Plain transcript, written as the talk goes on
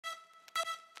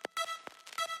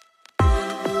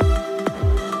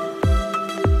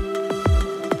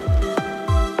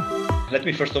Let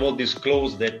me first of all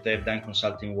disclose that I've done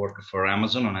consulting work for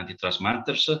Amazon on antitrust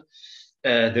matters.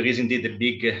 There is indeed a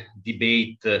big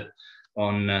debate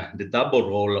on the double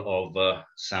role of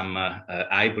some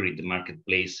hybrid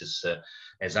marketplaces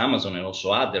as Amazon and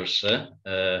also others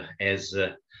as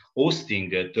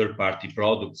hosting third-party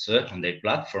products on their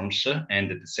platforms and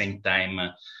at the same time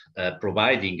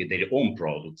providing their own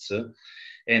products.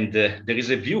 And there is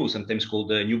a view, sometimes called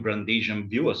the New Brand Asian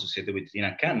view, associated with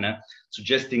Rina Khanna,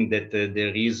 suggesting that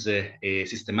there is a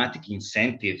systematic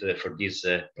incentive for these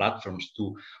platforms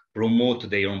to promote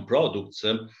their own products,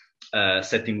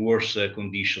 setting worse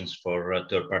conditions for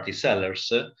third-party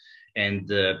sellers, and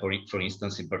for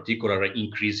instance, in particular,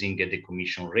 increasing the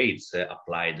commission rates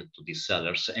applied to these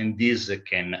sellers. And this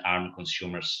can harm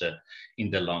consumers in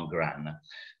the long run.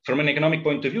 From an economic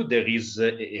point of view, there is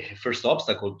a first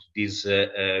obstacle to this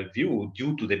view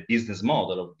due to the business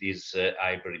model of these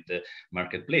hybrid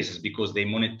marketplaces, because they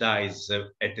monetize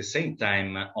at the same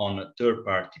time on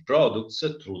third-party products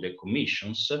through the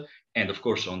commissions, and of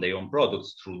course on their own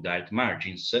products through direct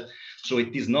margins. So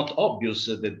it is not obvious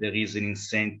that there is an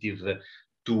incentive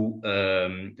to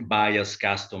bias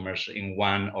customers in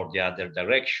one or the other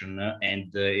direction. And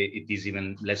it is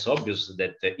even less obvious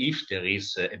that if there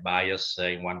is a bias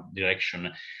in one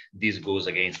direction, this goes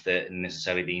against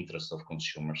necessarily the interest of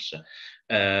consumers.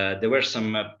 There were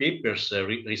some papers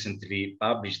recently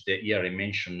published here. I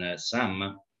mentioned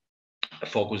some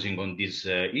focusing on this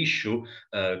issue.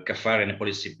 Kafar, in a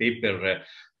policy paper,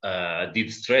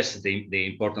 did stress the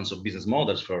importance of business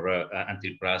models for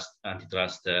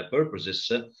antitrust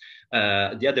purposes.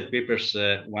 The other papers,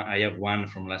 I have one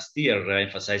from last year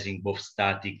emphasizing both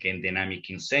static and dynamic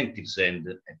incentives, and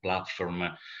a platform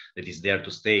that is there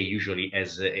to stay usually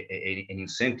as an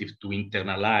incentive to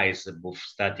internalize both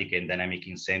static and dynamic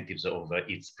incentives of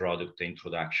its product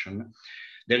introduction.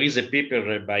 There is a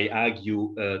paper by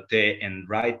Agu, Te, and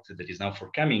Wright that is now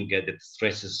forthcoming that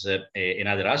stresses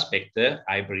another aspect.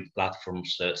 Hybrid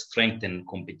platforms strengthen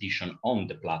competition on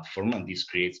the platform, and this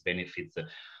creates benefits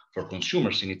for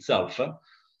consumers in itself.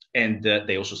 And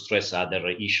they also stress other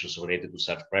issues related to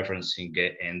self-preferencing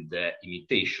and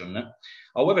imitation.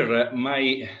 However,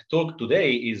 my talk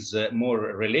today is more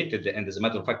related and, as a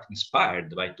matter of fact,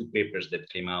 inspired by two papers that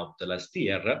came out last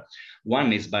year.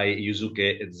 One is by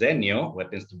Yusuke Zenio, who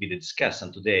happens to be the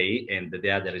discussant today, and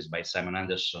the other is by Simon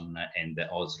Anderson and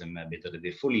Özlem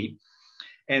Bettere-Defoli.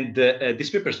 And these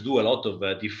papers do a lot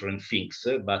of different things,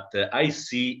 but I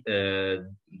see the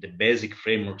basic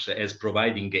frameworks as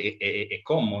providing a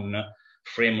common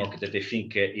framework that I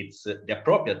think it's the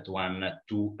appropriate one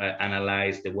to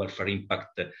analyze the welfare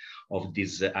impact of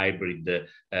these hybrid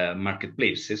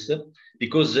marketplaces,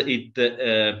 because it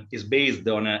is based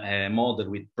on a model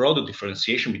with product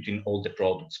differentiation between all the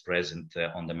products present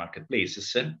on the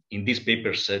marketplaces. In these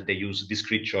papers, they use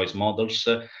discrete choice models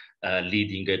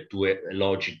leading to a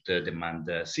logic demand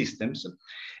systems.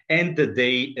 And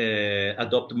they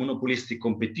adopt monopolistic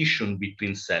competition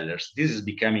between sellers. This is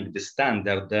becoming the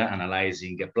standard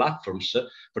analyzing platforms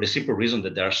for the simple reason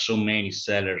that there are so many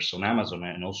sellers on Amazon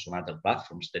and also on other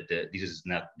platforms that this is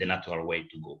not the natural way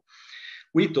to go.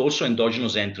 With also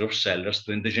endogenous entry of sellers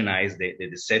to endogenize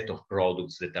the set of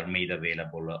products that are made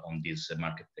available on these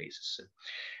marketplaces.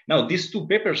 Now, these two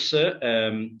papers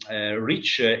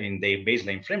reach in their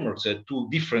baseline frameworks two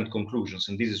different conclusions,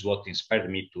 and this is what inspired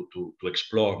me to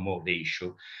explore more the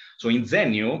issue. So in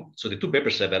Zenio, so the two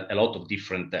papers have a lot of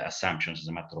different assumptions, as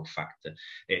a matter of fact.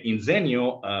 In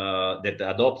Zenio, that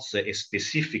adopts a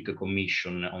specific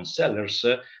commission on sellers,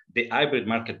 the hybrid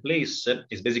marketplace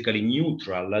is basically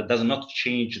neutral, does not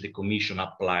change the commission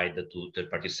applied to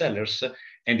third-party sellers,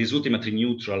 and is ultimately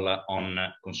neutral on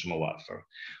consumer welfare.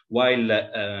 While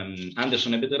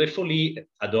Anderson and Bettere-Defoli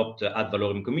adopt ad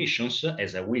valorem commissions,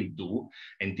 as I will do,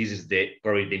 and this is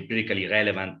probably the empirically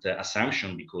relevant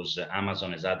assumption, because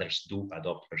Amazon, as others do,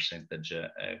 adopt percentage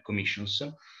commissions.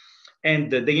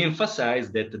 And they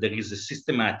emphasize that there is a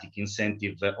systematic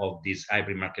incentive of these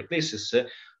hybrid marketplaces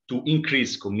to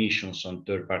increase commissions on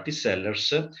third-party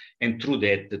sellers, and through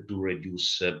that to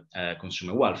reduce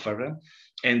consumer welfare.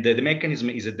 And the mechanism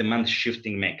is a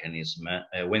demand-shifting mechanism.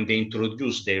 When they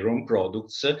introduce their own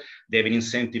products, they have an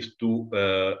incentive to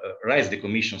raise the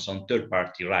commissions on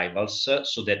third-party rivals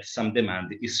so that some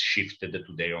demand is shifted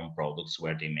to their own products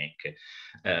where they make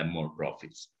more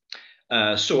profits.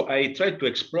 So I tried to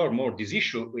explore more this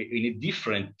issue in a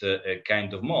different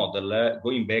kind of model,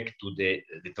 going back to the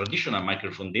traditional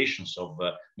micro-foundations of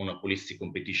monopolistic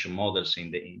competition models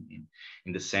in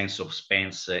the sense of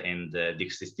Spence and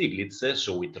Dixie Stiglitz.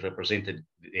 So it represented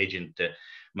agent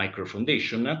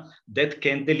microfoundation that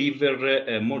can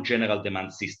deliver more general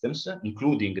demand systems,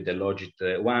 including the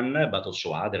Logit one, but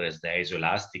also other as the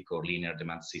isoelastic or linear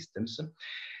demand systems,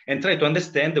 and try to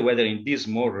understand whether in this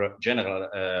more general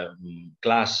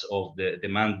class of the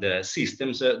demand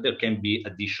systems, there can be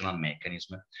additional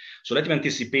mechanism. So let me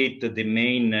anticipate the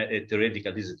main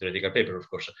theoretical, this is a theoretical paper, of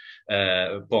course,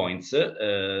 points.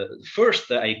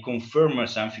 First, I confirm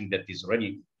something that is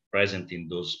already present in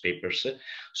those papers,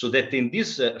 so that in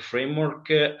this framework,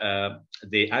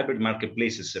 the hybrid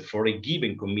marketplaces for a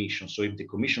given commission, so if the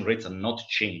commission rates are not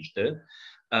changed,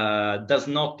 does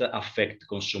not affect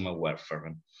consumer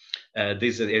welfare.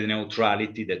 This is a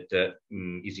neutrality that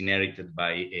is inherited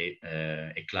by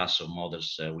a class of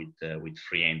models with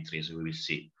free entry, as we will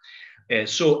see.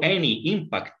 So any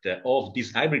impact of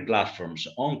these hybrid platforms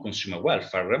on consumer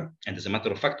welfare, and as a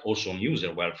matter of fact, also on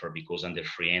user welfare, because under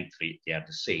free entry, they are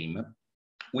the same,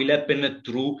 will happen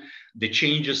through the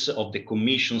changes of the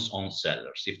commissions on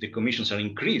sellers. If the commissions are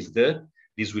increased,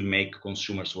 this will make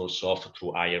consumers worse off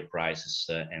through higher prices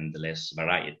and less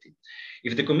variety.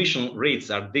 If the commission rates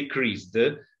are decreased,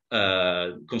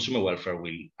 consumer welfare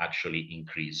will actually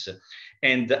increase.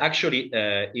 And actually,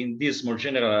 in this more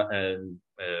general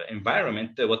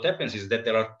environment, what happens is that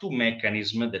there are two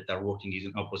mechanisms that are working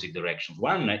in opposite directions.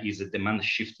 One is a demand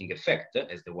shifting effect,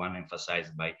 as the one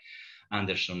emphasized by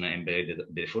Anderson and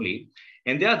Befoli,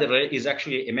 and the other is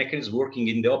actually a mechanism working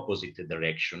in the opposite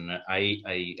direction. I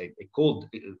called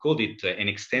it an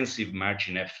extensive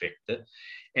margin effect.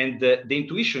 And the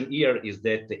intuition here is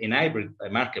that an hybrid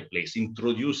marketplace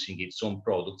introducing its own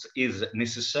products is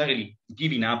necessarily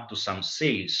giving up to some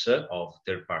sales of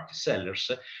third-party sellers,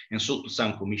 and so to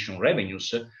some commission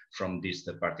revenues from these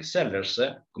third-party sellers,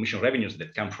 commission revenues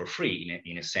that come for free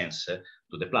in a sense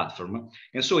to the platform.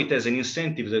 And so it has an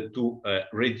incentive to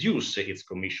reduce its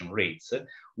commission rates,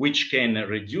 which can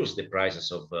reduce the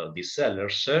prices of these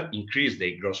sellers, increase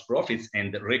their gross profits,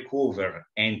 and recover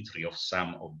entry of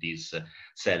some of these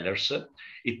sellers.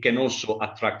 It can also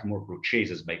attract more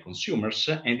purchases by consumers,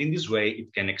 and in this way,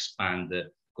 it can expand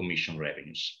commission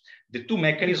revenues. The two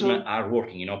mechanisms are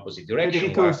working in opposite directions.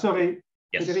 Federico, sorry.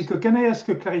 Yes. Federico, can I ask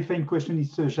a clarifying question?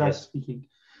 It's Jacques speaking.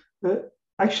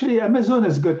 Actually, Amazon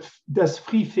does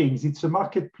three things. It's a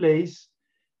marketplace.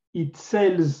 It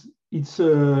sells. It's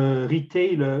a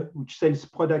retailer which sells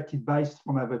product it buys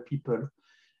from other people,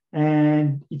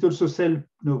 and it also sells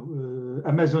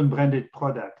Amazon branded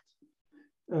product.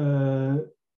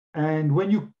 And when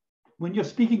you're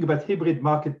speaking about hybrid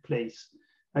marketplace,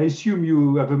 I assume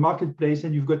you have a marketplace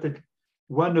and you've got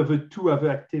one of the two other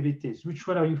activities. Which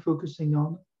one are you focusing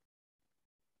on?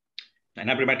 An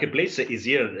hybrid marketplace is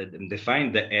here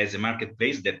defined as a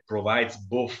marketplace that provides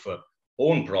both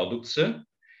own products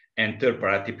and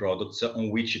third-party products on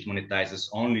which it monetizes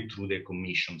only through their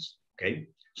commissions. Okay,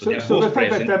 so the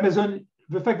fact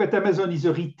that Amazon is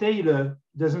a retailer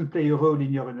doesn't play a role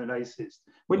in your analysis.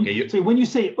 When you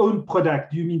say own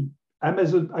product, do you mean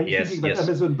Amazon? Are you thinking about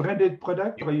Amazon branded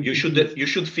product? Or you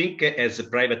should think as a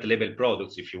private label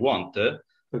products if you want.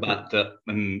 Okay. But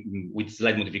with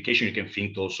slight modification, you can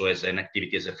think also as an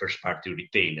activity as a first-party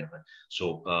retailer.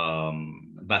 So,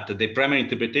 but the primary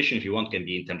interpretation, if you want, can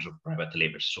be in terms of private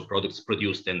labels, so products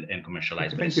produced and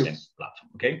commercialized by the same platform.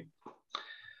 Okay,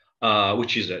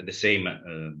 which is the same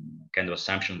kind of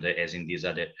assumption as in these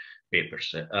other papers.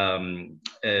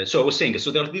 So I was saying,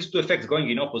 so there are these two effects going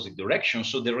in opposite directions.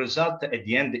 So the result at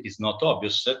the end is not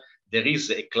obvious. There is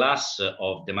a class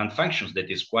of demand functions that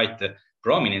is quite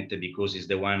prominent because it's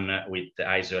the one with the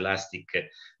isoelastic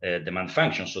demand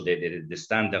function. So the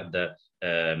standard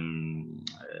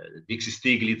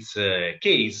Dixie-Stiglitz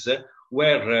case,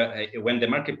 where when the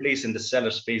marketplace and the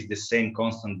sellers face the same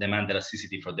constant demand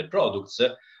elasticity for the products,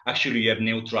 actually you have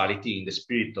neutrality in the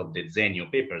spirit of the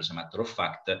Zenio paper, as a matter of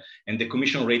fact, and the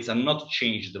commission rates are not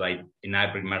changed by an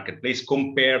hybrid marketplace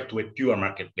compared to a pure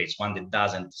marketplace, one that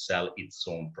doesn't sell its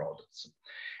own products.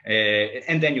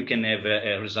 And then you can have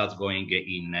results going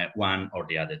in one or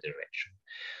the other direction.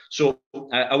 So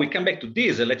I will come back to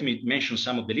this. Let me mention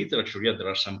some of the literature here. There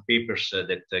are some papers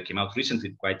that came out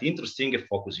recently, quite interesting,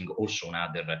 focusing also on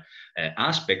other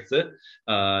aspects.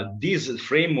 This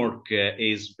framework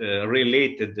is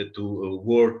related to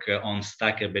work on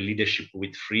stackable leadership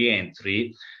with free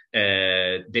entry.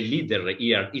 The leader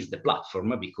here is the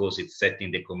platform because it's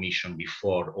setting the commission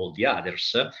before all the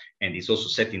others, and it's also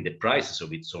setting the prices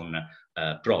of its own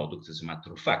products, as a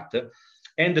matter of fact.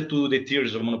 And to the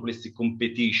theories of monopolistic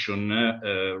competition,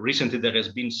 recently there has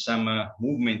been some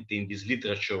movement in this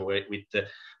literature with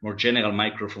more general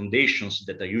micro foundations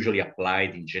that are usually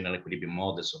applied in general equilibrium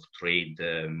models of trade,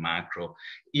 macro.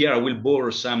 Here I will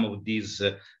borrow some of these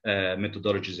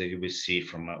methodologies that you will see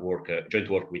from joint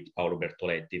work with Paolo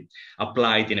Bertoletti,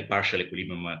 applied in a partial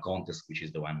equilibrium context, which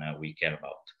is the one we care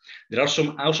about. There are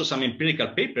also some empirical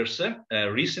papers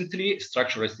recently,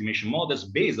 structural estimation models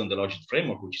based on the logic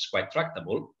framework, which is quite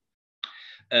tractable.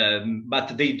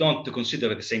 But they don't consider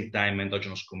at the same time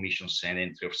endogenous commissions and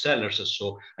entry of sellers.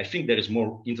 So I think there is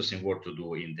more interesting work to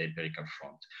do in the empirical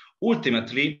front.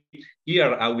 Ultimately,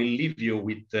 here I will leave you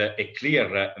with a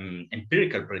clear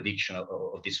empirical prediction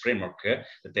of this framework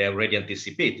that I already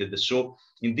anticipated. So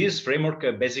in this framework,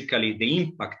 basically the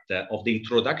impact of the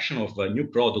introduction of new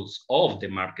products of the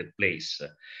marketplace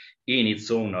in its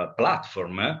own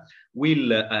platform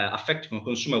will affect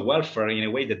consumer welfare in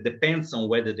a way that depends on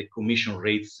whether the commission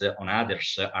rates on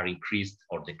others are increased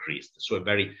or decreased. So a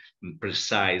very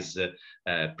precise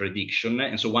prediction.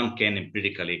 And so one can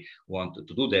empirically want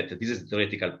to do that. This is a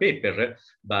theoretical paper,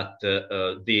 but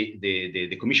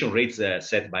the commission rates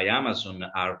set by Amazon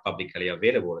are publicly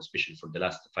available, especially for the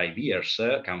last 5 years,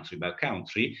 country by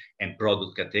country and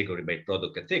product category by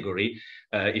product category.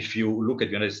 If you look at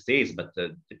the United States, but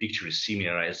the picture is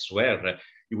similar elsewhere,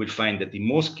 you will find that in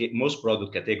most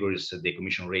product categories, the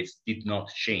commission rates did not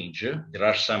change. There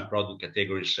are some product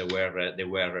categories where they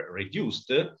were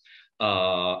reduced,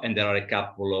 and there are a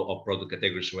couple of product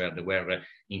categories where they were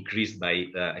increased by,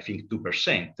 I think,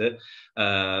 2%.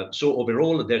 So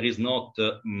overall, there is not,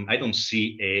 I don't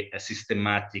see a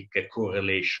systematic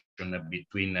correlation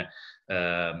between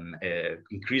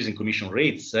increasing commission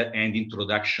rates and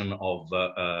introduction of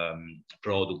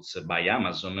products by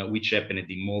Amazon, which happened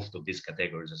in most of these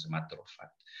categories, as a matter of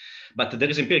fact. But there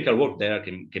is empirical work there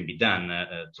can be done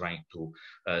trying to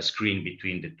screen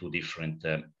between the two different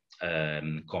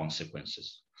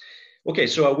consequences. Okay,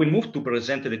 so I will move to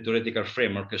present the theoretical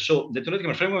framework. So the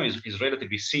theoretical framework is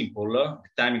relatively simple, the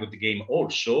timing of the game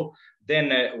also.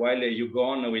 Then while you go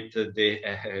on with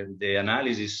the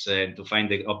analysis to find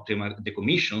the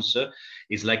commissions,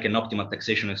 is like an optimal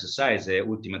taxation exercise.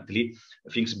 Ultimately,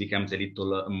 things becomes a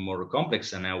little more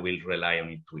complex, and I will rely on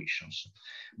intuitions.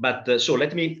 But so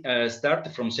let me start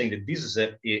from saying that this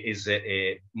is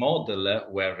a model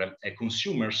where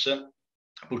consumers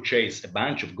purchase a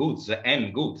bunch of goods,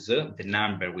 the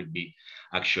number will be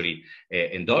actually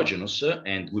endogenous,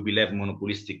 and we will have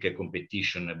monopolistic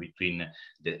competition between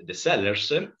the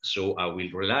sellers. So I will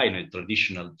rely on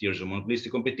traditional theories of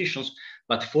monopolistic competitions,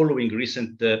 but following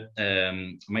recent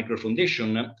micro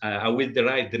foundation, I will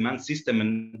derive demand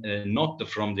system not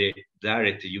from the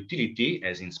direct utility,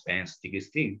 as in Spence,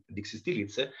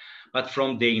 Dixit-Stiglitz, but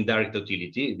from the indirect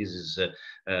utility. This is,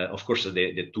 of course,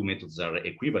 the two methods are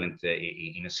equivalent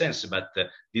in a sense, but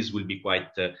this will be quite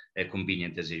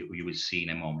convenient, as you will see in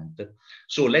a moment.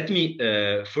 So let me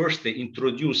first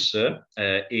introduce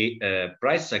a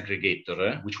price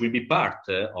aggregator, which will be part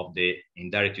of the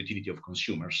indirect utility of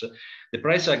consumers. The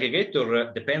price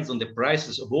aggregator depends on the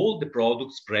prices of all the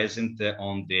products present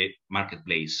on the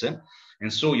marketplace.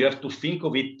 And so you have to think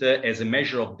of it as a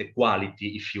measure of the quality,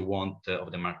 if you want,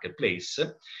 of the marketplace.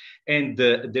 And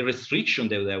the restriction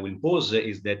that I will impose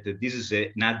is that this is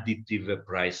an additive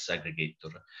price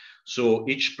aggregator. So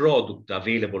each product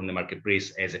available in the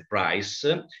marketplace has a price,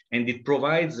 and it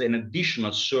provides an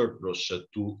additional surplus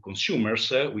to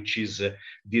consumers, which is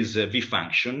this V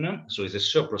function. So it's a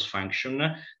surplus function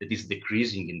that is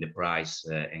decreasing in the price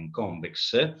and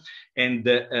convex. And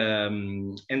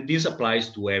this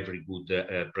applies to every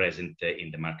good present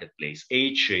in the marketplace.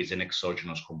 H is an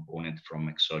exogenous component from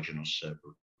exogenous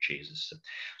purchases.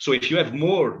 So if you have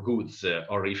more goods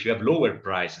or if you have lower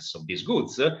prices of these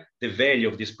goods, the value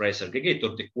of this price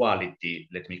aggregator, the quality,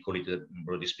 let me call it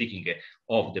broadly speaking,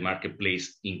 of the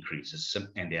marketplace increases,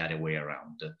 and the other way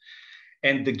around.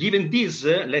 And given this,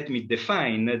 let me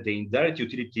define the indirect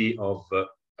utility of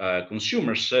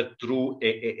consumers through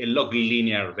a log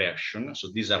linear version. So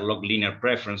these are log linear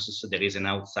preferences. There is an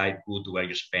outside good where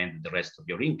you spend the rest of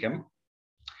your income.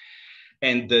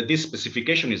 And this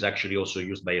specification is actually also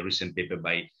used by a recent paper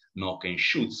by Nock and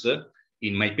Schutz.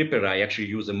 In my paper, I actually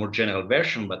use a more general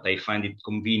version, but I find it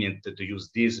convenient to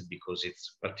use this because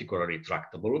it's particularly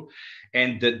tractable.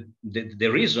 And the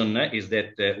reason is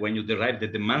that when you derive the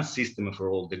demand system for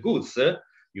all the goods,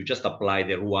 you just apply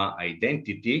the Roy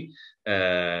identity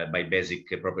by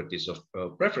basic properties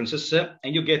of preferences,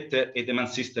 and you get a demand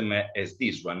system as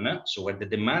this one. So where the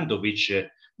demand of each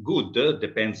good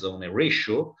depends on a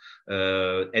ratio.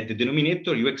 At the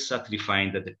denominator, you exactly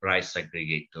find the price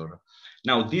aggregator.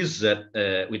 Now, this,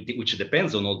 which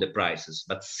depends on all the prices,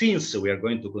 but since we are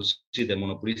going to consider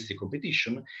monopolistic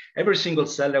competition, every single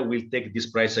seller will take this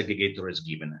price aggregator as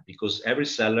given, because every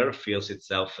seller feels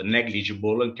itself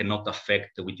negligible and cannot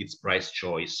affect with its price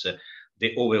choice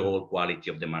the overall quality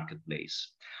of the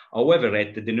marketplace. However,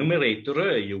 at the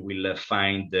numerator, you will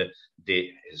find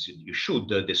the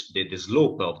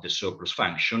slope of the surplus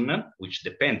function, which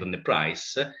depends on the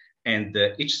price, and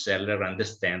each seller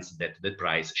understands that the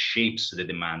price shapes the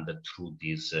demand through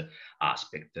this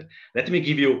aspect. Let me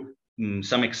give you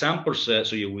some examples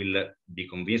so you will be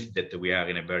convinced that we are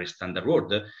in a very standard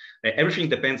world. Everything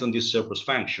depends on this surplus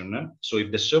function. So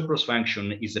if the surplus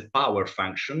function is a power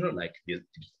function, like the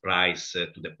price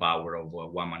to the power of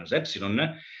 1 minus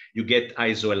epsilon, you get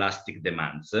isoelastic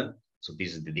demands. So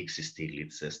this is the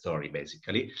Dixie-Stiglitz story,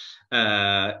 basically.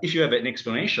 If you have an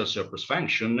exponential surplus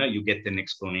function, you get an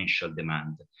exponential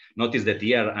demand. Notice that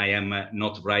here I am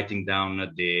not writing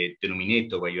down the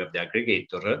denominator where you have the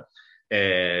aggregator,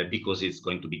 because it's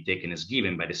going to be taken as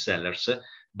given by the sellers.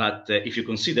 But if you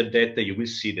consider that, you will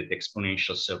see that the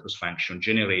exponential surplus function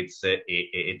generates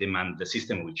a demand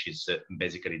system, which is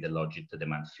basically the logic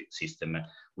demand system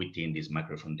within this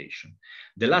macro foundation.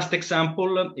 The last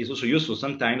example is also useful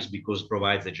sometimes because it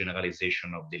provides a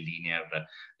generalization of the linear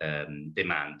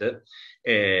demand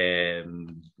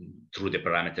through the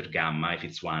parameter gamma. If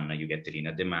it's 1, you get a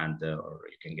linear demand, or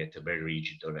you can get a very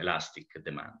rigid or elastic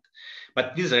demand.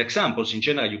 But these are examples. In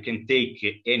general, you can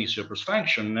take any surplus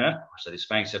function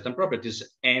satisfying certain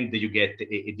properties, and you get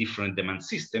a different demand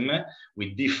system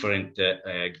with different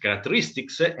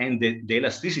characteristics, and the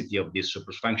elasticity of this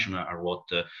surplus function are what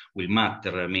will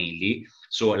matter mainly.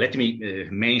 So let me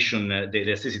mention the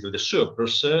elasticity of the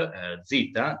surplus,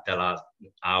 zeta, tell us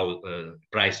how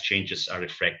price changes are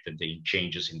reflected in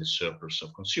changes in the surplus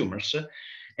of consumers.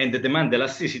 And the demand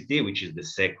elasticity, which is the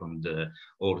second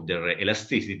order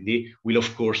elasticity, will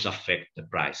of course affect the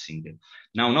pricing.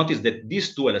 Now notice that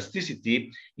these two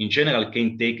elasticity in general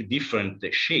can take different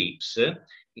shapes.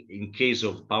 In case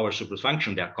of power surplus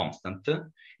function, they are constant.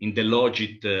 In the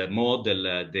logit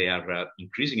model, they are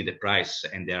increasing in the price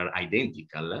and they are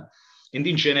identical. And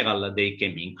in general, they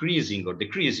can be increasing or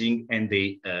decreasing, and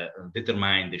they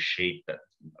determine the shape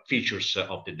features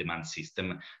of the demand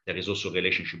system. There is also a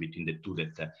relationship between the two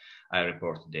that I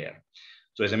report there.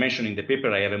 So as I mentioned in the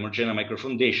paper, I have a more general micro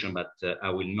foundation, but I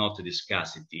will not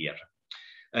discuss it here.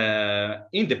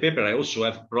 In the paper, I also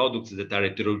have products that are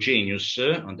heterogeneous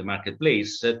on the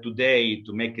marketplace. Today,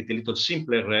 to make it a little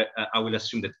simpler, I will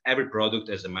assume that every product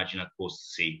has a marginal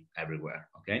cost C everywhere,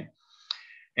 okay?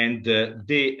 And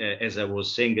as I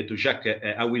was saying to Jacques,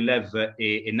 I will have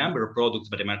a number of products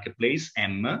by the marketplace,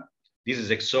 M. This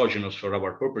is exogenous for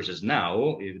our purposes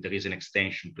now. If there is an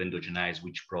extension to endogenize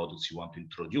which products you want to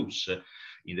introduce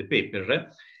in the paper.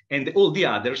 And all the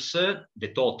others, the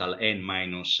total N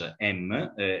minus M,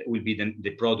 will be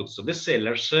the products of the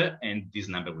sellers, and this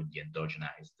number will be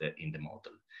endogenized in the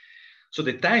model. So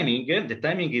the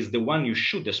timing is the one you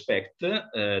should expect.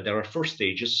 There are 4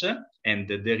 stages, and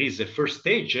there is a first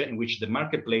stage in which the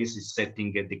marketplace is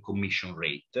setting the commission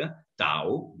rate,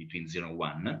 tau, between 0 and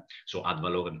 1, so ad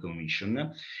valorem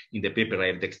commission. In the paper, I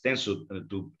have the extension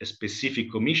to a specific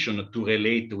commission to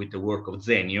relate with the work of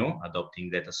Zenio, adopting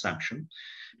that assumption.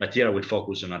 But here I will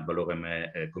focus on ad valorem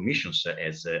commissions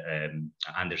as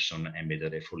Anderson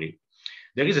embedded fully.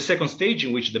 There is a second stage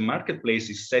in which the marketplace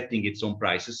is setting its own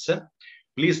prices.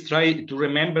 Please try to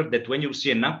remember that when you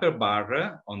see an upper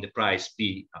bar on the price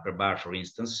P upper bar, for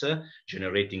instance,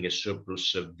 generating a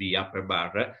surplus V upper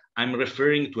bar, I'm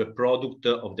referring to a product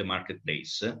of the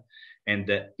marketplace.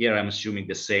 And here I'm assuming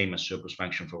the same surplus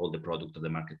function for all the product of the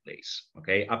marketplace.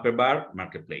 Okay, upper bar,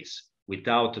 marketplace.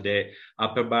 Without the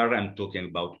upper bar, I'm talking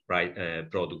about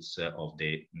products of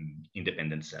the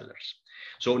independent sellers.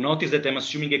 So notice that I'm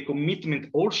assuming a commitment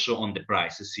also on the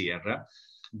prices here.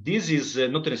 This is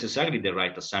not necessarily the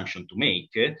right assumption to make.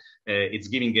 It's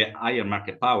giving a higher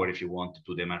market power, if you want,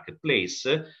 to the marketplace.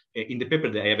 In the paper,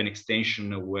 I have an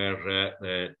extension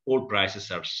where all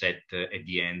prices are set at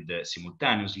the end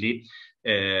simultaneously,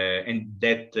 and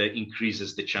that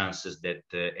increases the chances that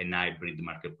an hybrid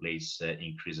marketplace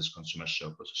increases consumer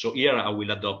surplus. So here I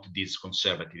will adopt this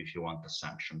conservative, if you want,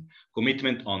 assumption.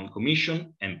 Commitment on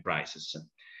commission and prices.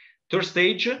 Third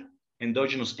stage,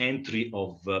 endogenous entry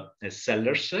of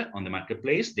sellers on the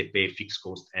marketplace. They pay fixed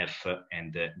cost F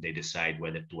and they decide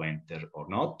whether to enter or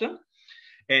not.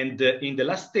 And in the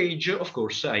last stage, of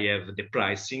course, I have the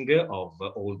pricing of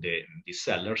all the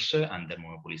sellers under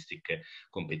monopolistic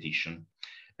competition.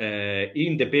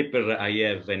 In the paper, I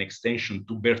have an extension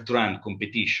to Bertrand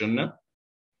competition.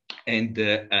 And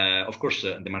of course,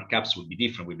 the markups will be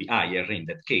different, will be higher in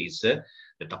that case.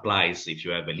 That applies if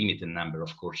you have a limited number,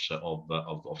 of course,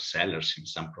 of sellers in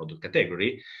some product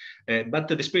category. But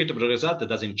the spirit of the result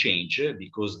doesn't change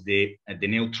because the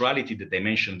neutrality that I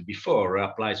mentioned before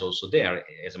applies also there.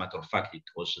 As a matter of fact, it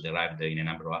also derived in a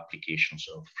number of applications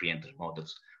of free entry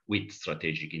models with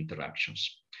strategic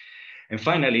interactions. And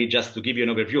finally, just to give you an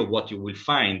overview of what you will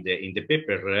find in the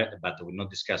paper, but I will not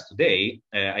discuss today,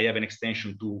 I have an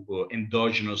extension to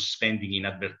endogenous spending in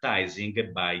advertising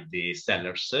by the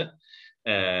sellers.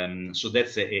 So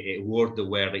that's a world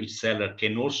where each seller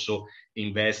can also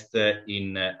invest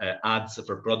in ads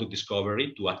for product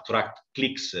discovery to attract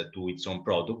clicks to its own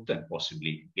product and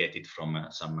possibly get it from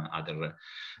some other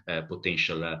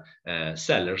potential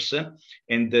sellers.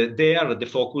 And there, the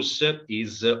focus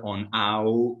is on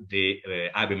how the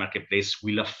hybrid marketplace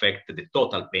will affect the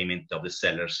total payment of the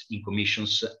sellers in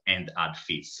commissions and ad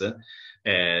fees. So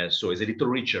it's a little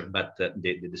richer, but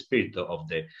the spirit of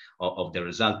the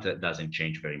result doesn't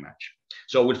change very much.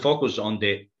 So we'll focus on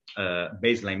the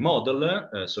baseline model.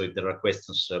 So if there are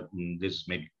questions, this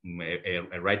may be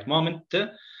a right moment.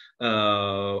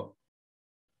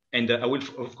 And I will,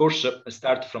 of course,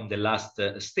 start from the last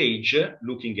stage,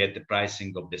 looking at the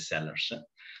pricing of the sellers.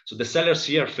 So the sellers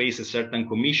here face a certain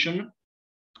commission,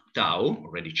 tau,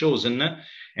 already chosen,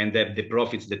 and have the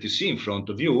profits that you see in front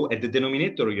of you. At the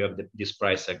denominator, you have this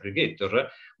price aggregator,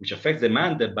 which affects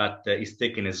demand, but is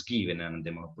taken as given in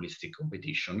the monopolistic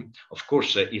competition. Of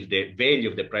course, if the value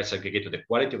of the price aggregator, the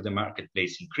quality of the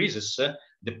marketplace increases,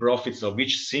 the profits of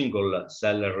each single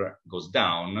seller goes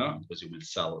down because it will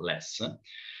sell less.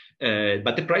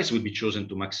 But the price will be chosen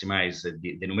to maximize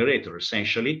the numerator,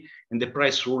 essentially. And the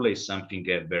price rule is something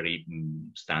very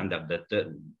standard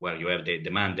that where you have the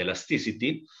demand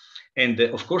elasticity. And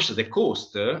of course, the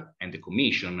cost and the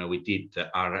commission with it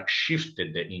are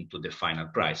shifted into the final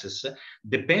prices.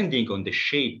 Depending on the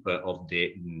shape of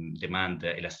the demand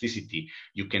elasticity,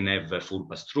 you can have full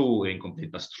pass-through,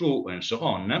 incomplete pass-through, and so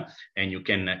on. And you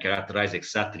can characterize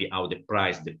exactly how the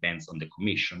price depends on the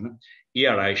commission.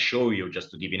 Here I show you, just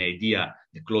to give you an idea,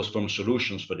 the closed form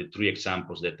solutions for the three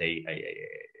examples that I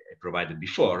provided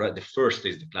before. The first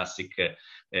is the classic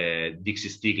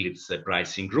Dixie-Stiglitz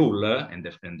pricing rule, and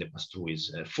the pass-through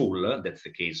is full. That's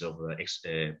the case of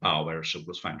power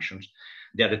surplus functions.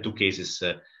 The other two cases,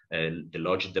 the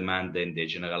logic demand and the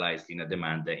generalized linear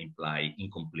demand, imply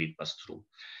incomplete pass-through.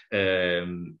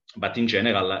 But in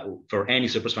general, for any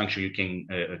surplus function, you can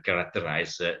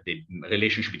characterize the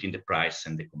relationship between the price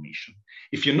and the commission.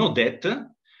 If you know that,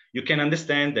 you can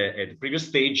understand at the previous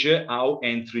stage how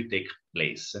entry takes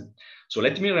place. So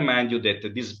let me remind you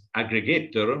that this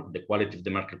aggregator, the quality of the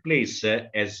marketplace,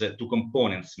 has two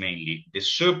components mainly: the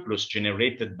surplus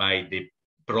generated by the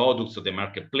products of the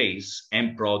marketplace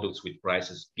and products with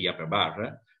prices P per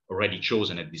bar, already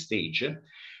chosen at this stage,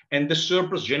 and the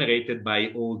surplus generated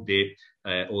by all the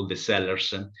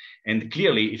sellers. And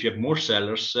clearly, if you have more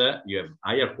sellers, you have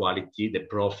higher quality, the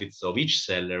profits of each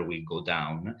seller will go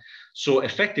down. So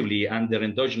effectively, under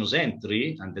endogenous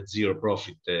entry, under zero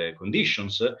profit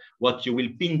conditions, what you will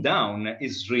pin down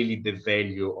is really the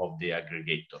value of the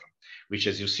aggregator, which,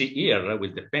 as you see here,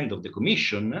 will depend on the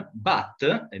commission, but,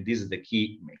 and this is the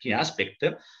key aspect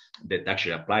that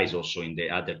actually applies also in the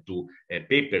other two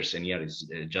papers, and here is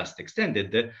just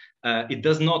extended, it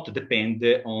does not depend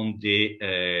on the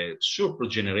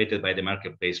surplus generated by the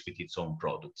marketplace with its own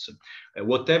products.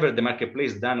 Whatever the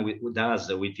marketplace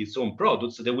does with its own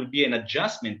products, there will be an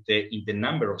adjustment in the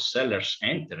number of sellers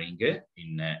entering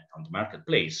on the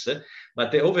marketplace,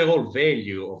 but the overall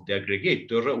value of the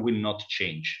aggregator will not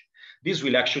change. This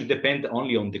will actually depend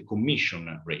only on the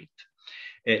commission rate.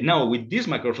 Now, with this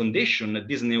macro foundation,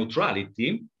 this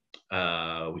neutrality,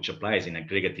 which applies in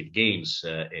aggregative games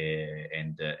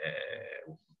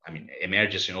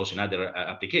emerges also in other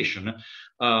application,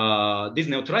 this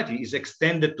neutrality is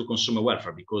extended to consumer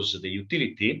welfare because the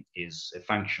utility is a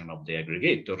function of the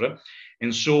aggregator.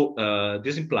 And so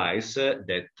this implies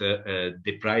that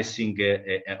the pricing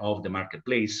of the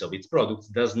marketplace of its products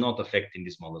does not affect in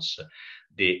these models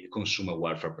the consumer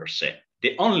welfare per se.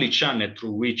 The only channel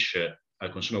through which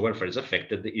consumer welfare is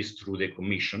affected is through the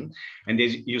commission. And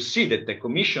as you see that the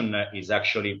commission is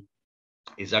actually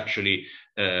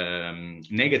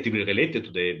negatively related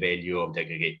to the value of the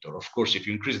aggregator. Of course, if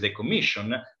you increase the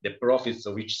commission, the profits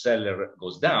of each seller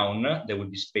goes down, there will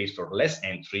be space for less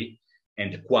entry,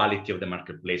 and the quality of the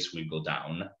marketplace will go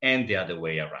down, and the other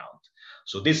way around.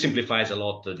 So this simplifies a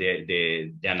lot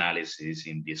the analysis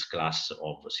in this class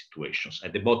of situations.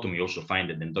 At the bottom, you also find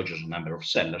the endogenous number of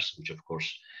sellers, which of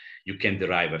course you can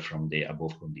derive from the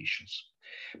above conditions.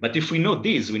 But if we know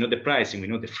this, we know the pricing, we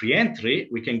know the free entry,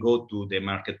 we can go to the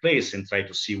marketplace and try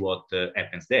to see what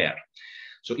happens there.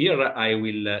 So here I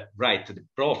will write the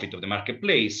profit of the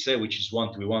marketplace, which is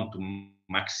what we want to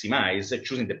maximize,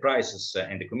 choosing the prices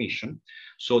and the commission.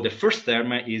 So the first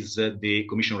term is the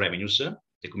commission revenues,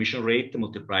 the commission rate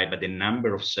multiplied by the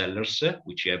number of sellers,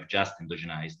 which you have just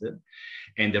endogenized,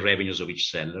 and the revenues of each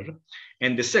seller.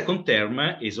 And the second term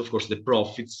is, of course, the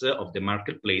profits of the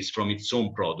marketplace from its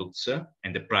own products,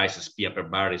 and the prices P per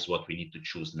bar is what we need to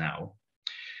choose now.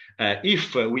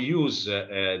 If we use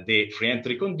the free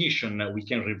entry condition, we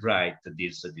can rewrite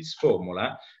this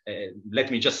formula. Let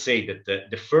me just say that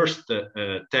the first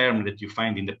term that you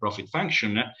find in the profit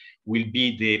function will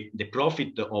be the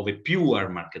profit of a pure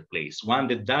marketplace, one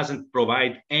that doesn't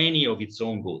provide any of its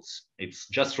own goods. It's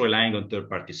just relying on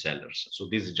third-party sellers. So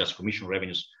this is just commission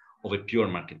revenues of a pure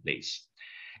marketplace.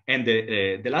 And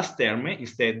the last term,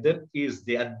 instead, is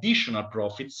the additional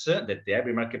profits that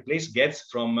every marketplace gets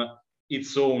from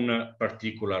its own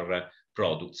particular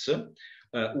products,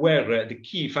 where the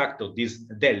key factor of this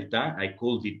delta, I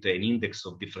called it an index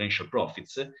of differential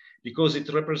profits, because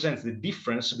it represents the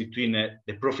difference between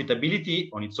the profitability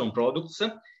on its own products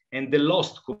and the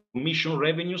lost commission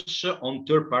revenues on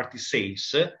third-party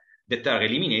sales that are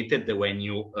eliminated when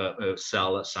you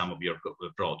sell some of your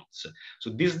products.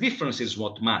 So this difference is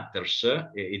what matters.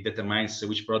 It determines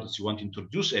which products you want to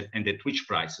introduce and at which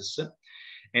prices.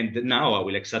 And now I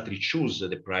will exactly choose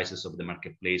the prices of the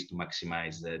marketplace to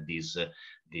maximize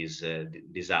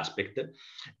this aspect.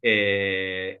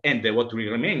 And what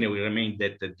will remain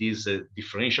that these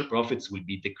differential profits will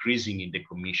be decreasing in the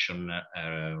commission,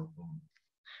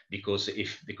 because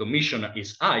if the commission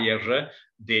is higher,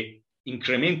 the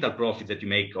incremental profit that you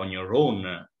make on your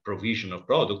own provision of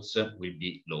products will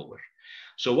be lower.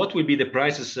 So what will be the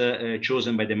prices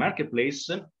chosen by the marketplace?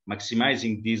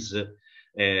 Maximizing this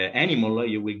animal,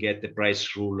 you will get the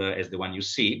price rule as the one you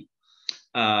see.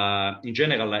 In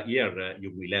general, here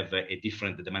you will have a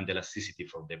different demand elasticity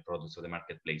for the products of the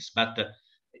marketplace. But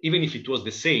even if it was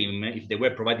the same, if they were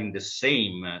providing the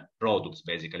same products,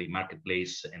 basically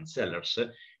marketplace and sellers,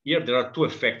 here there are two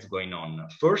effects going on.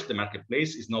 First, the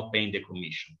marketplace is not paying the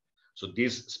commission. So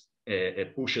this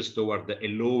pushes toward a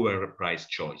lower price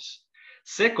choice.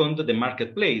 Second, the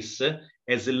marketplace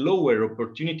has a lower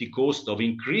opportunity cost of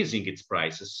increasing its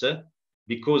prices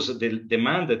because the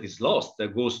demand that is lost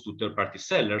goes to third-party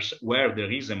sellers where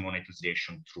there is a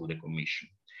monetization through the commission.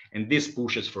 And this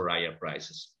pushes for higher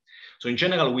prices. So in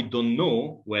general, we don't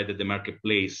know whether the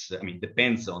marketplace, I mean,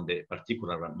 depends on the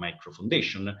particular micro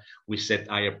foundation, we set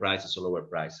higher prices or lower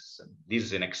prices. This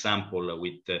is an example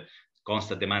with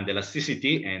constant demand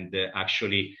elasticity, and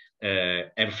actually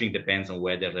everything depends on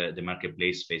whether the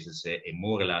marketplace faces a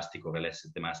more elastic or a less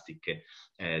elastic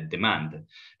demand.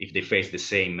 If they face the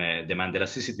same demand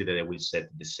elasticity, then they will set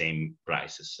the same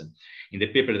prices. In the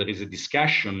paper, there is a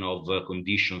discussion of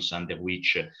conditions under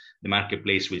which the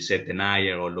marketplace will set an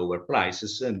higher or lower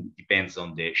prices, and depends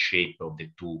on the shape of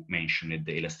the two mentioned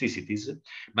elasticities.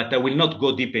 But I will not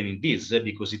go deeper in this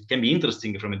because it can be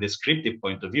interesting from a descriptive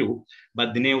point of view,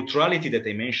 but the neutrality that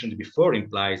I mentioned before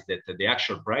implies that the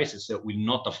actual prices will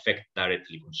not affect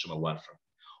directly consumer welfare.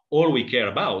 All we care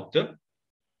about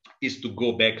is to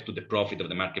go back to the profit of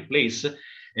the marketplace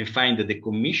and find the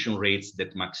commission rates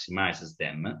that maximizes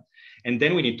them. And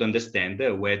then we need to understand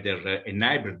whether a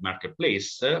hybrid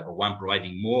marketplace, or one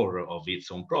providing more of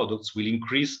its own products, will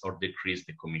increase or decrease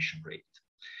the commission rate.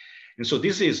 And so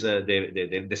this is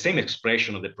the same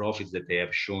expression of the profits that I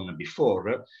have shown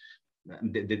before.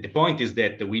 The point is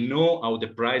that we know how the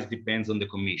price depends on the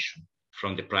commission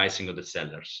from the pricing of the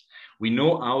sellers. We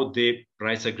know how the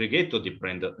price aggregator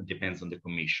depends on the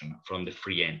commission from the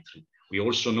free entry. We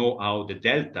also know how the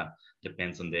delta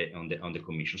depends on the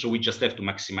commission. So we just have to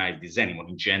maximize this animal.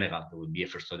 In general, there will be a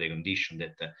first order condition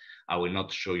that I will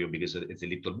not show you because it's a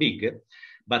little big.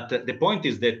 But the point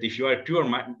is that if you are a pure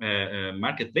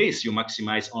marketplace, you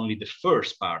maximize only the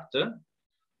first part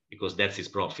because that's its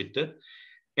profit.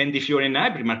 And if you're in a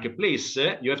hybrid marketplace,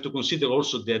 you have to consider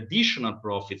also the additional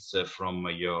profits from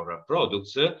your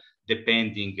products,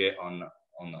 depending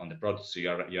on the products you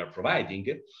are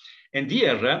providing. And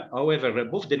here, however,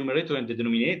 both the numerator and the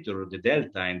denominator, the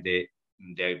delta and the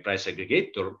price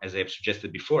aggregator, as I have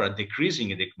suggested before, are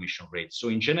decreasing in the commission rate. So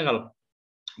in general,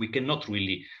 we cannot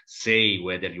really say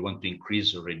whether you want to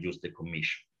increase or reduce the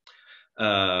commission.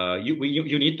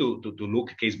 you need to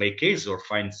look case by case or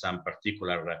find some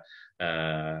particular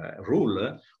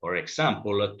rule or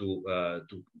example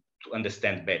to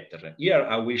understand better. Here,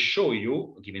 I will show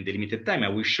you, given the limited time, I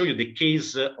will show you the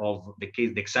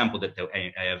example that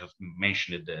I have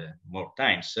mentioned more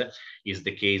times is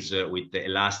the case with the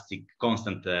elastic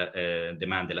constant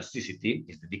demand elasticity,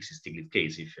 is the Dixie-Stiglitz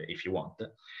case, if you want.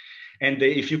 And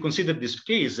if you consider this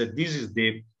case, this is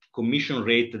the commission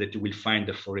rate that you will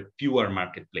find for a pure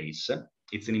marketplace.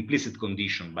 It's an implicit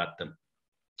condition, but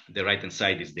the right-hand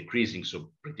side is decreasing,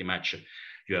 so pretty much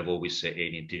you have always an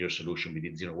interior solution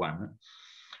within 0,1.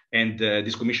 And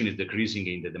this commission is decreasing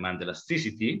in the demand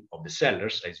elasticity of the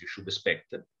sellers, as you should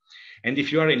expect. And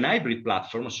if you are an hybrid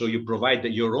platform, so you provide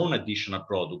your own additional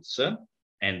products,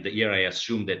 and here I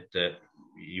assume that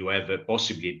you have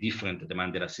possibly a different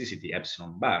demand elasticity,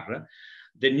 epsilon bar,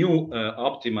 the new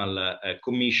optimal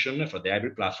commission for the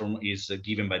hybrid platform is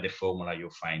given by the formula you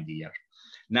find here.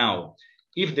 Now,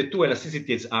 if the two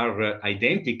elasticities are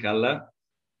identical,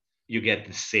 you get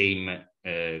the same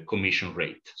commission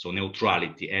rate. So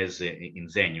neutrality as in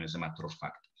Zenio, as a matter of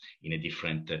fact, in a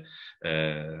different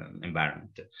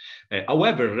environment.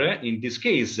 However, in this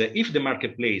case, if the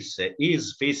marketplace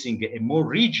is facing a more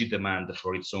rigid demand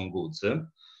for its own goods,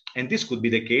 and this could be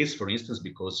the case, for instance,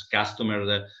 because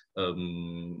customer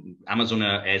Amazon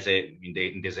has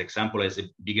in this example has a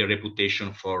bigger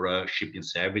reputation for shipping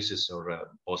services or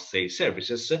post-sale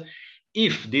services.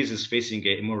 If this is facing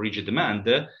a more rigid demand,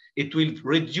 it will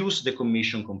reduce the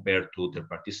commission compared to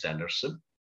third-party sellers,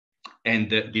 and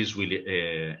this will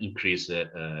increase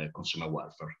consumer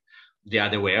welfare. The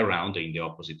other way around in the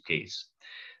opposite case.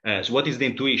 So what is the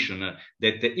intuition?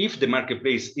 That if the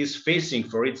marketplace is facing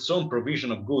for its own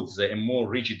provision of goods a more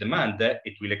rigid demand,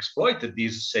 it will exploit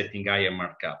this setting higher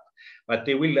markup. But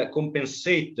they will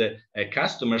compensate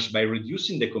customers by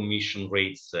reducing the commission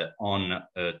rates on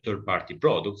third-party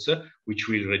products, which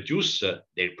will reduce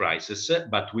their prices,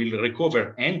 but will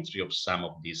recover entry of some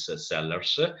of these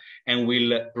sellers and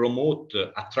will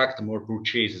attract more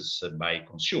purchases by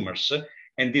consumers.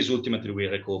 And this ultimately will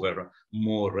recover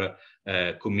more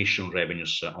commission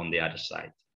revenues on the other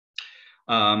side.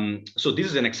 So this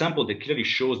is an example that clearly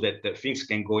shows that things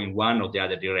can go in one or the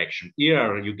other direction.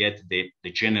 Here you get the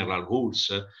general rules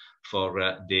for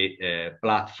the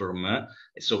platform.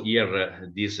 So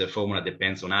here this formula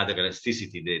depends on other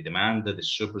elasticity, the demand, the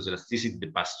surplus elasticity,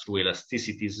 the pass-through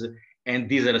elasticities, and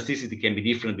this elasticity can be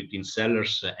different between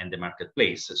sellers and the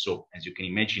marketplace. So as you can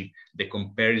imagine, the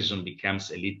comparison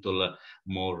becomes a little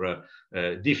more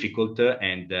difficult,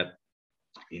 and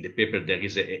in the paper, there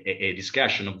is a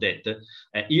discussion of that.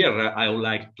 Here, I would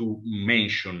like to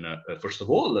mention, first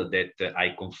of all, that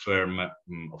I confirm,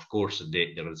 of course,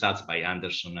 the results by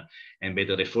Anderson and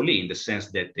Bedore-Folly, in the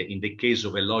sense that in the case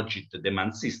of a logit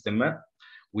demand system,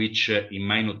 which in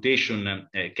my notation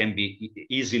can be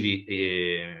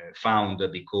easily found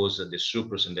because the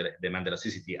surplus and the demand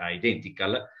elasticity are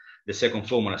identical, the second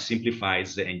formula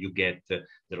simplifies, and you get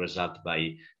the result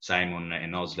by Simon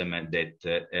and Oslem that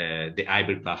the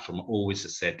hybrid platform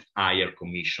always set higher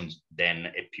commissions than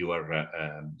a pure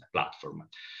platform.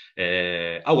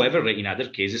 However, in other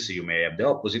cases, you may have the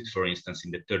opposite. For instance,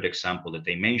 in the third example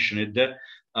that I mentioned,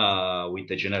 with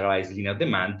the generalized linear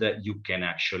demand, you can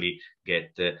actually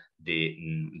get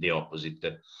the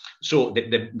opposite. So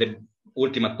the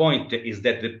ultimate point is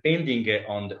that depending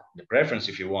on the preference,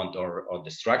 if you want, or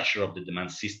the structure of the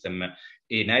demand system,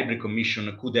 an hybrid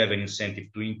commission could have an incentive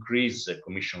to increase the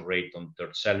commission rate on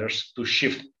third sellers to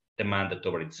shift demand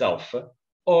toward itself,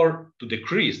 or to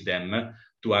decrease them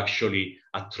to actually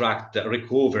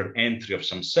recover entry of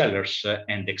some sellers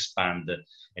and expand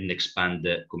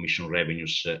commission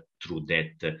revenues through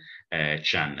that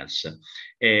channels.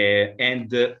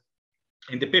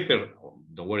 In the paper,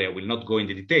 don't worry, I will not go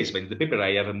into details, but in the paper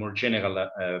I have a more general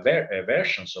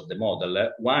versions of the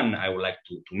model. One I would like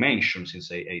to mention,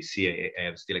 since I see I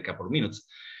have still a couple of minutes.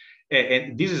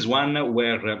 And this is one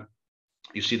where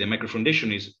you see the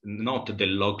microfoundation is not the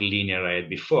log linear I had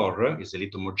before, it's a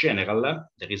little more general.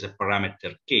 There is a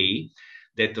parameter K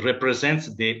that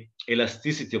represents the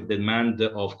elasticity of demand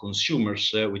of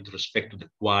consumers with respect to the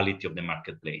quality of the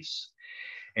marketplace.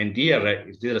 And here,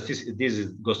 if this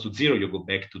goes to 0, you go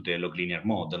back to the log linear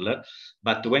model.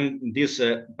 But when this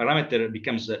parameter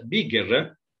becomes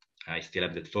bigger, I still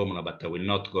have that formula, but I will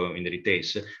not go in the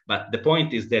details. But the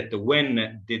point is that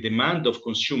when the demand of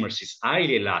consumers is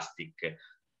highly elastic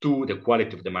to the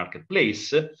quality of the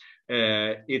marketplace,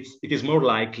 it is more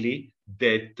likely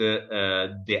that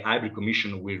the hybrid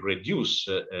commission will reduce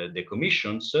the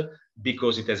commissions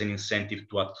because it has an incentive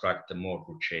to attract more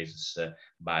purchases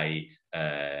by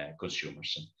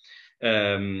consumers.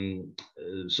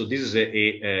 So this is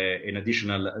an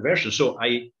additional version. So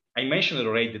I mentioned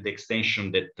already the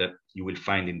extension that you will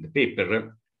find in the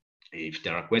paper. If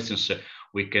there are questions,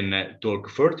 we can talk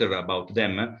further about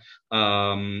them.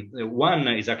 One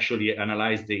is actually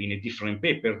analyzed in a different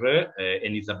paper,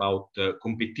 and it's about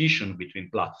competition between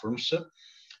platforms.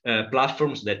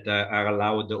 Platforms that are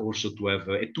allowed also to have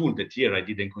a tool that here I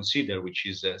didn't consider, which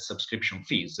is subscription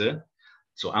fees.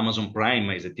 So Amazon Prime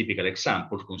is a typical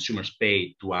example. Consumers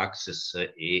pay to access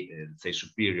say,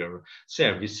 superior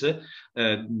service.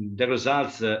 The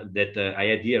results that I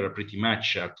had here pretty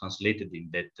much are translated in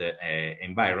that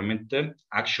environment.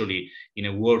 Actually, in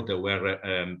a world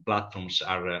where platforms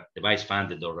are device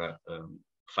funded or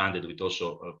funded with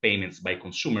also payments by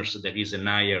consumers, there is a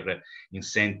higher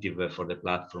incentive for the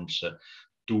platforms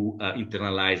to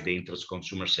internalize the interest of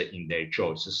consumers in their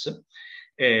choices.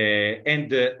 And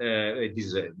this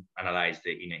is analyzed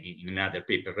in another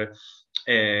paper.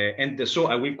 And so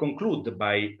I will conclude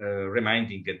by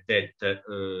reminding that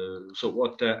so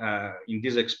what in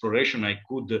this exploration I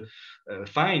could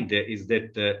find is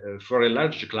that for a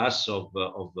large class of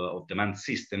demand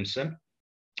systems,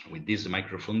 with this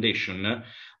micro foundation,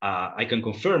 I can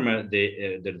confirm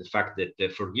the fact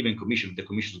that for given commission, the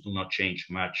commissions do not change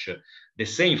much. The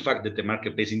same fact that the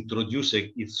marketplace introduces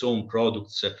its own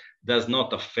products does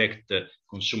not affect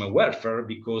consumer welfare,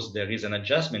 because there is an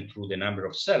adjustment through the number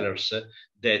of sellers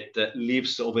that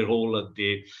leaves overall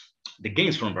the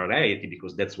gains from variety,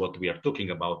 because that's what we are talking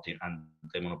about in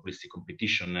anti-monopolistic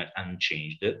competition,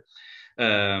 unchanged.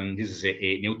 This is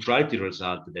a neutrality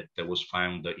result that was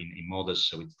found in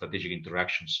models with strategic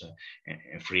interactions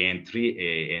and free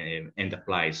entry and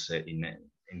applies in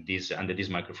this under this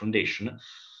micro foundation.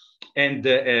 And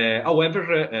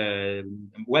however,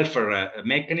 welfare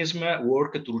mechanism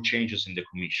work through changes in the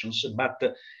commissions, but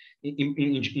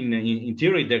in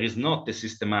theory, there is not a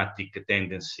systematic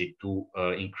tendency to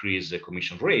increase the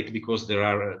commission rate, because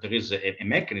there is a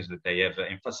mechanism that I have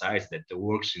emphasized that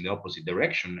works in the opposite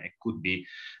direction. It could be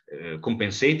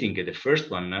compensating the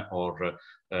first one, or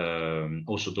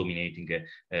also dominating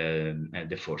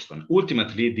the first one.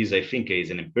 Ultimately, this I think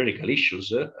is an empirical issue.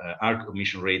 Are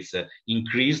commission rates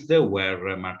increased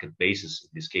where marketplaces, in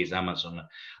this case Amazon,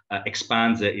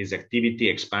 expands its activity,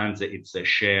 expands its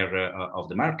share of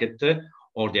the market,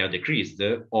 or they are decreased,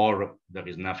 or there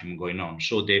is nothing going on.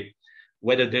 So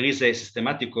whether there is a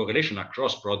systematic correlation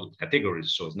across product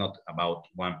categories, so it's not about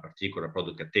one particular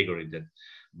product category,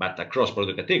 but across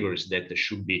product categories, that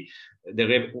should be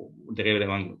the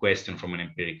relevant question from an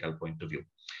empirical point of view.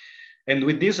 And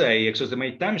with this, I exhausted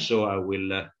my time, so I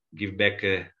will give back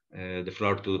the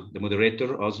floor to the moderator,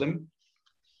 Özlem.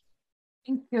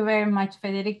 Thank you very much,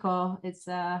 Federico. It's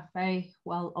very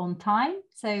well on time.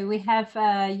 So we have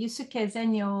Yusuke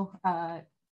Zenyo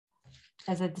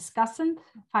as a discussant.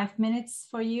 5 minutes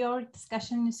for your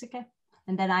discussion, Yusuke.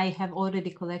 And then I have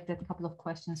already collected a couple of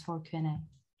questions for Q&A.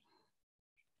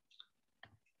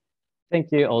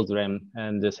 Thank you, Özlem,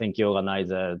 and thank you,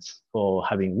 organizers, for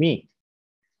having me.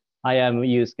 I am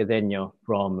Yusuke Zenyo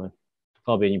from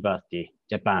Kobe University,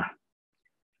 Japan.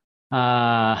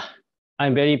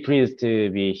 I'm very pleased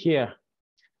to be here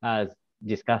as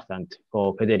discussant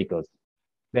for Federico's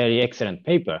very excellent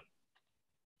paper.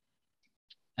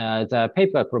 The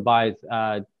paper provides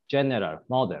a general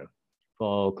model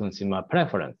for consumer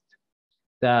preference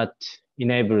that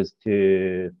enables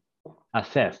to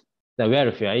assess the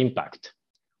welfare impact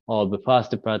of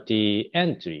first-party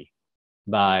entry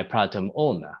by platform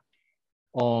owner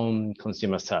on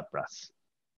consumer surplus.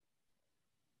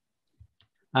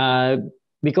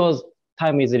 Because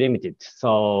time is limited,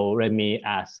 so let me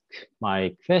ask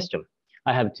my question.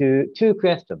 I have two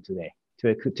questions today,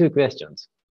 two questions.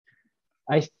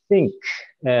 I think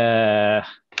the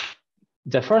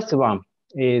first one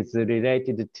is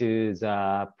related to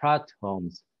the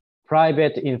platform's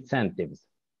private incentives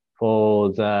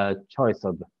for the choice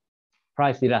of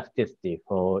price elasticity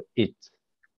for its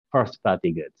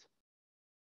first-party goods.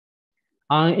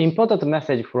 An important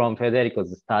message from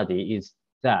Federico's study is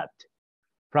that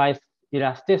price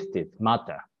elasticities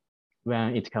matter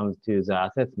when it comes to the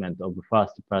assessment of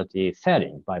first-party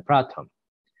selling by platform.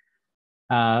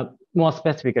 More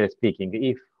specifically speaking,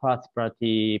 if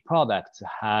first-party products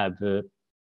have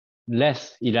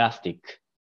less elastic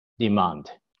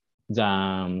demand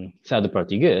than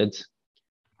third-party goods,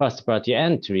 first-party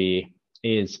entry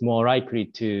is more likely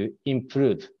to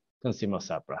improve consumer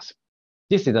surplus.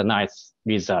 This is a nice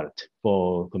result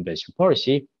for competition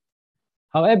policy.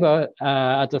 However,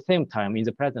 at the same time, in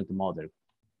the present model,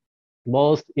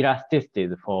 both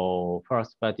elasticities for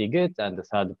first-party goods and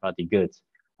third-party goods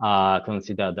are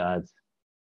considered as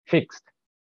fixed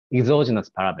exogenous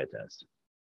parameters.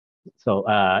 So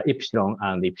epsilon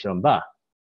and epsilon bar,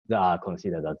 they are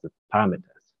considered as parameters.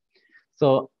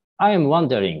 So I am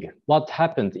wondering what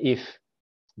happens if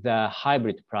the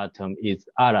hybrid problem is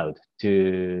allowed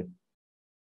to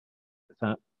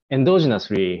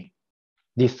endogenously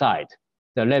decide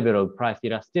the level of price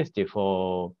elasticity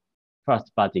for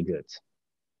first-party goods.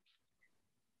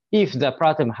 If the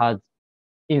problem has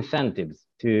incentives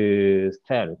to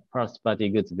sell first-party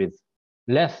goods with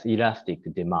less elastic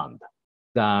demand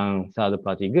than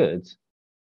third-party goods,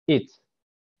 its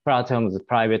Platon's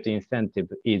private incentive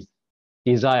is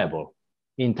desirable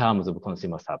in terms of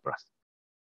consumer surplus.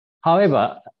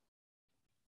 However,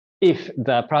 if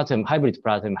the Platon, hybrid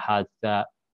Platon has the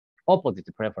opposite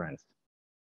preference,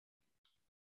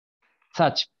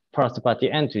 such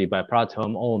first-party entry by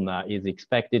Platon owner is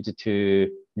expected to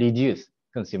reduce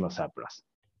consumer surplus.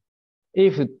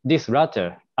 If this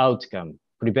latter outcome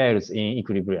prevails in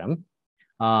equilibrium,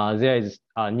 there is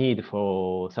a need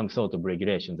for some sort of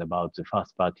regulations about the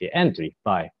first-party entry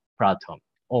by Platon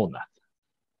owners.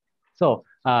 So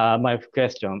my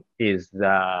question is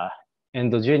the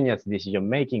endogenous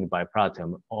decision-making by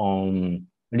Platon on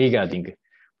regarding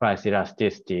price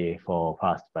elasticity for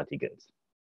first-party goods.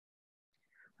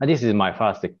 This is my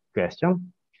first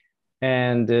question.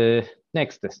 And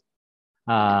next,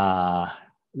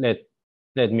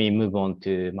 let me move on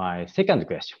to my second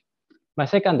question. My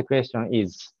second question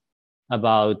is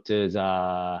about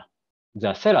the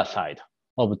seller side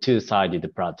of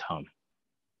two-sided Platon.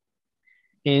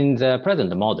 In the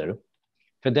present model,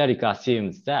 Federico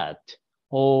assumes that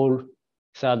all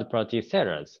third-party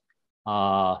sellers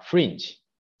are fringe,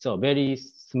 so very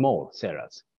small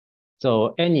sellers.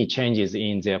 So any changes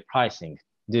in their pricing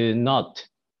do not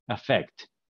affect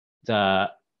the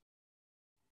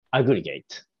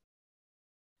aggregate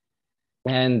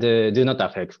and do not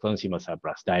affect consumer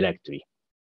surplus directly.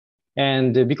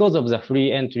 And because of the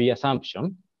free entry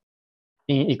assumption,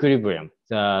 in equilibrium,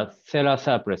 the seller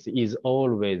surplus is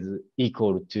always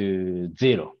equal to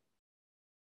 0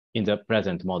 in the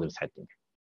present model setting.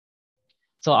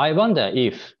 So I wonder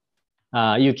if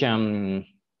you can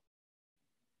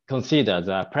consider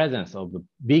the presence of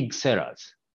big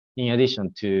sellers in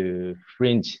addition to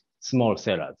fringe small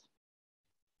sellers.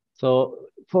 So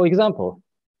for example,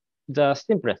 the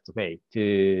simplest way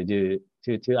to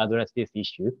address this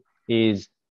issue is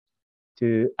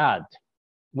to add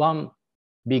one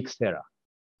big seller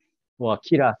or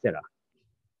killer seller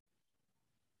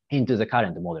into the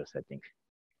current model setting.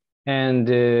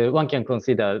 And one can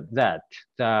consider that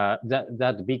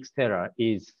that big seller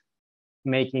is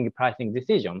making pricing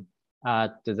decision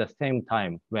at the same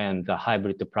time when the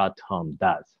hybrid platform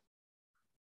does.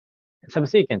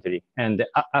 Subsequently, and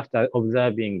after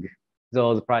observing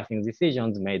those pricing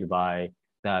decisions made by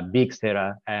the big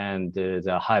seller and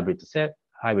the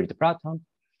hybrid platform,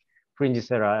 fringe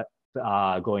seller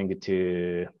are going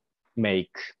to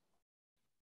make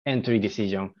entry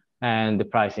decision and the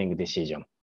pricing decision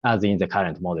as in the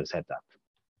current model setup.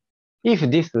 If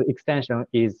this extension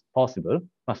is possible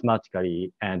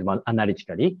mathematically and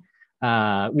analytically,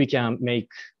 we can make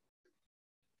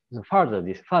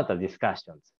further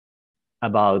discussions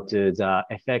about the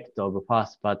effect of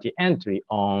first-party entry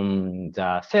on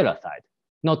the seller side,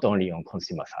 not only on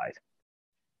consumer side.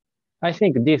 I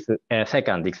think this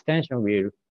second extension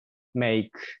will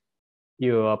make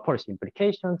your policy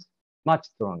implications much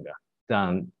stronger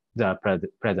than the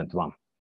present one.